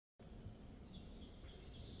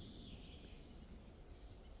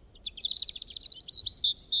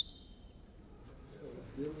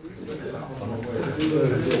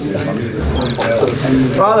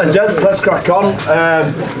Right then, gents, let's crack on.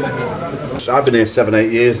 I've been here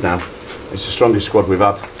 7-8 years now. It's the strongest squad we've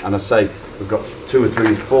had, and I say we've got 2 or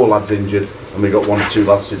 3, 4 lads injured, and we've got 1 or 2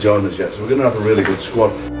 lads to join us yet, so we're going to have a really good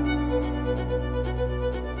squad.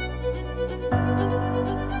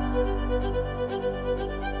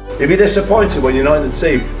 If you're disappointed when you're not in the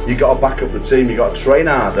team, you've got to back up the team, you've got to train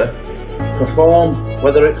harder, perform,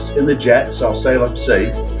 whether it's in the Jets or Sale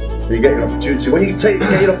FC, you get your opportunity. When you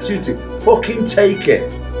get your opportunity, fucking take it.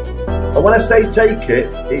 And when I say take it,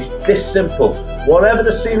 it's this simple. Whatever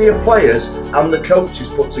the senior players and the coaches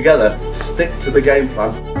put together, stick to the game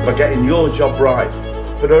plan by getting your job right.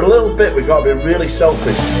 But a little bit, we've got to be really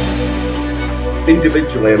selfish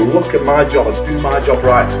individually and look at my job and do my job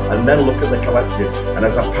right, and then look at the collective. And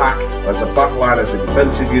as a pack, as a back line, as a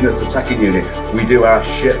defensive unit, as an attacking unit, we do our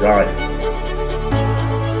shit right.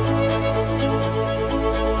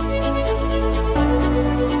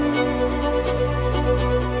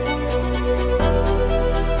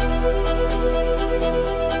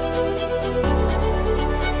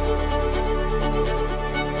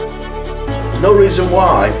 There's no reason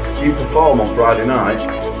why you perform on Friday night,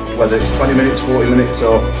 whether it's 20 minutes, 40 minutes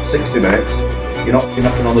or 60 minutes, you're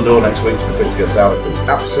knocking on the door next week to be fit to get out. There's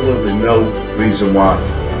absolutely no reason why.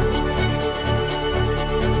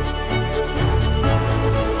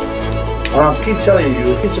 And I keep telling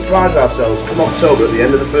you, we can surprise ourselves come October at the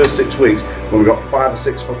end of the first 6 weeks when we've got 5 or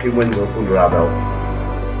 6 fucking wins under our belt.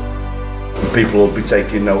 And people will be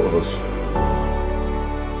taking note of us.